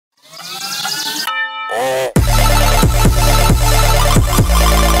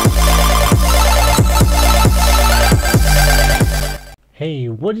Hey,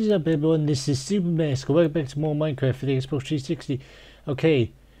 what is up everyone? This is Supermask. Welcome back to more Minecraft for the Xbox 360.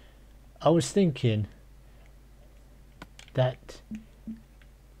 Okay, I was thinking that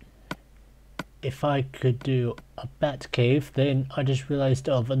if I could do a bat cave, then I just realized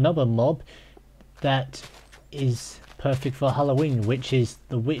of another mob that is perfect for Halloween, which is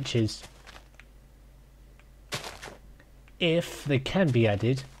the witches. If they can be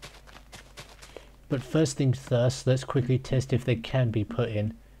added. But first things first, let's quickly test if they can be put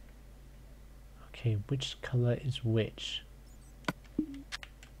in. Okay, which colour is which?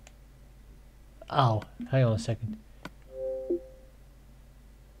 Oh, hang on a second.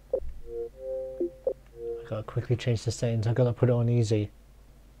 I gotta quickly change the settings. I gotta put it on easy.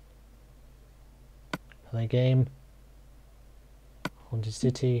 Play game. Haunted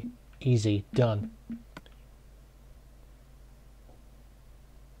City. Easy. Done.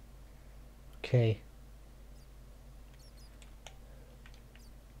 Okay.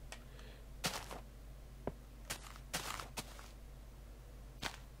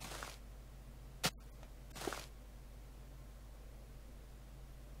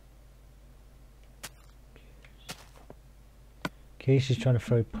 Okay, she's trying to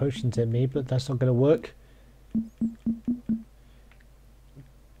throw potions at me, but that's not going to work.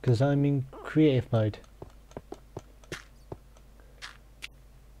 Because I'm in creative mode.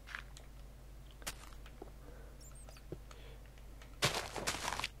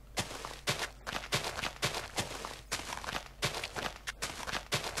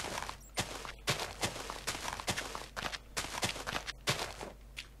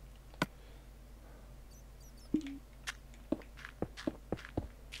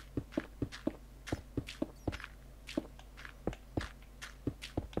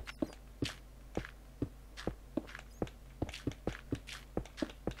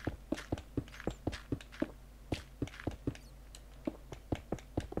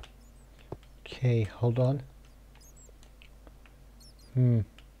 Okay, hold on.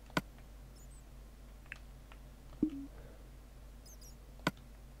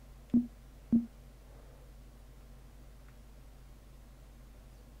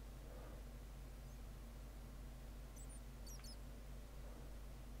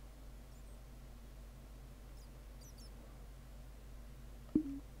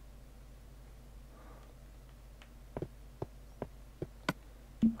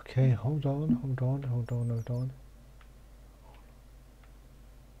 Okay, hold on.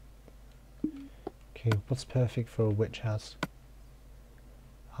 Okay, what's perfect for a witch house?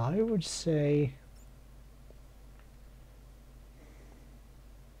 I would say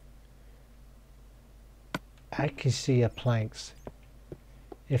acacia planks,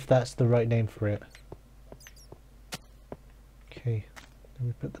 if that's the right name for it. Okay, let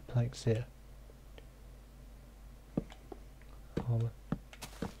me put the planks here.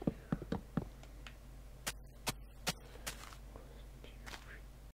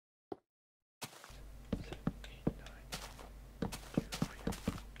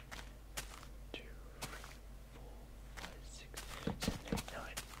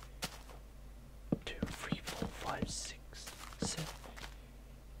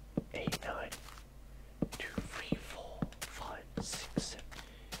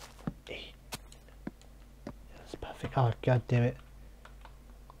 Oh, god damn it.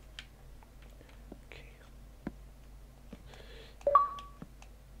 Okay.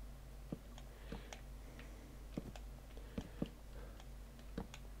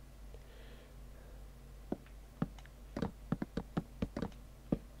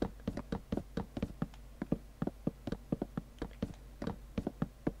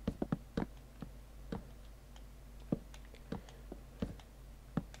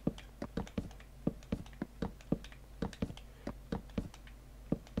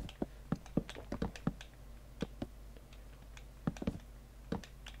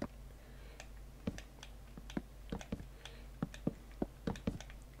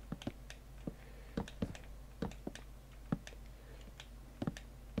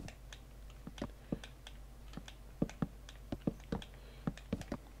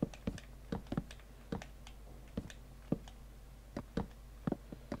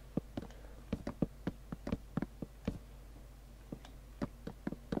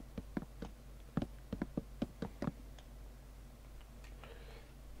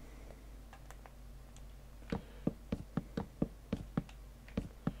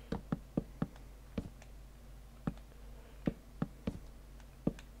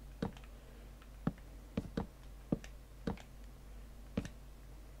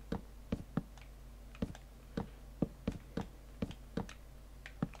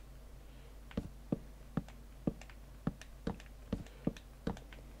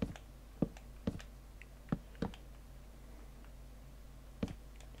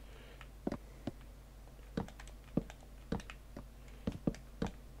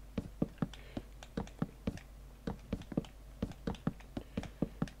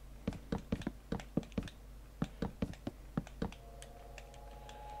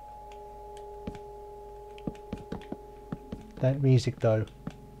 that music though.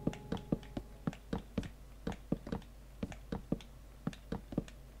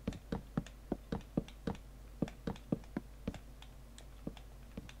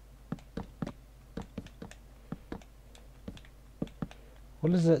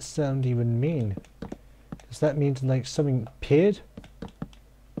 What does that sound even mean? Does that mean like something appeared?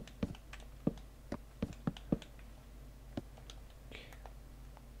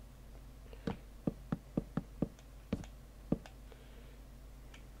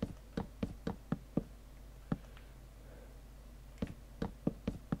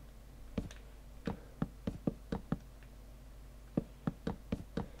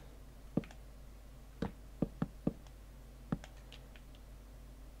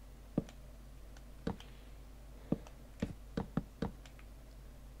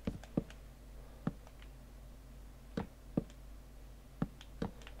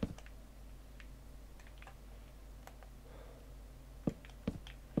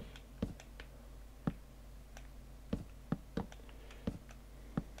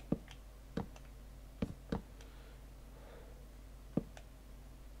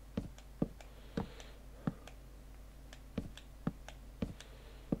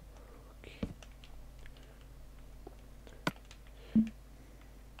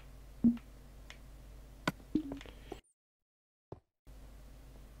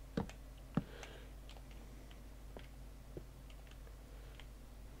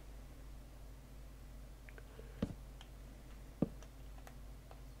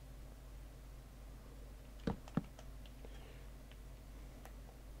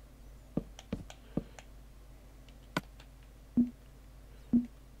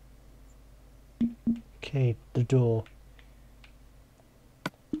 Okay, the door.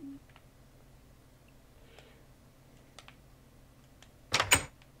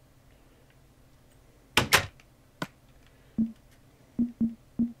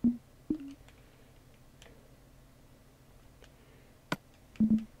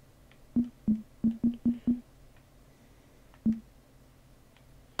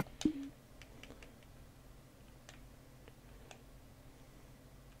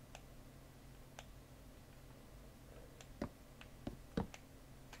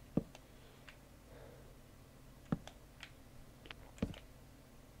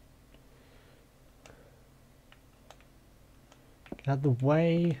 Get out the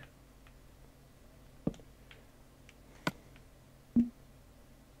way.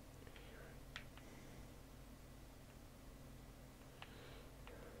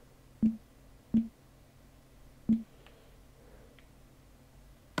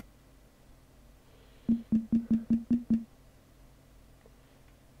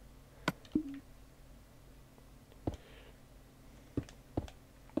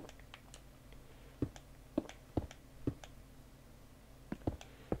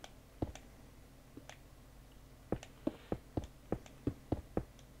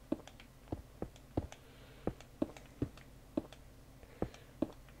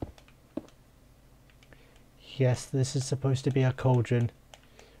 Yes, this is supposed to be a cauldron.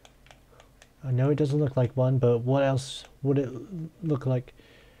 I know it doesn't look like one, but what else would it look like?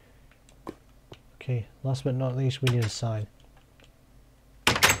 Okay, last but not least, we need a sign.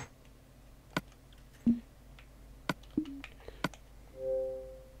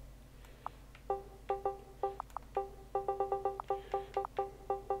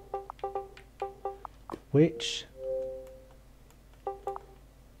 Which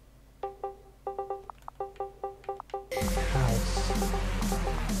house?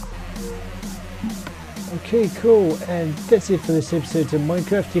 Okay, cool, and that's it for this episode of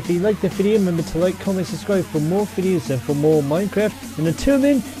Minecraft. If you liked the video, remember to like, comment, subscribe for more videos and for more Minecraft. And until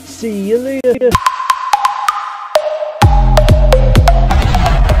then, see you later.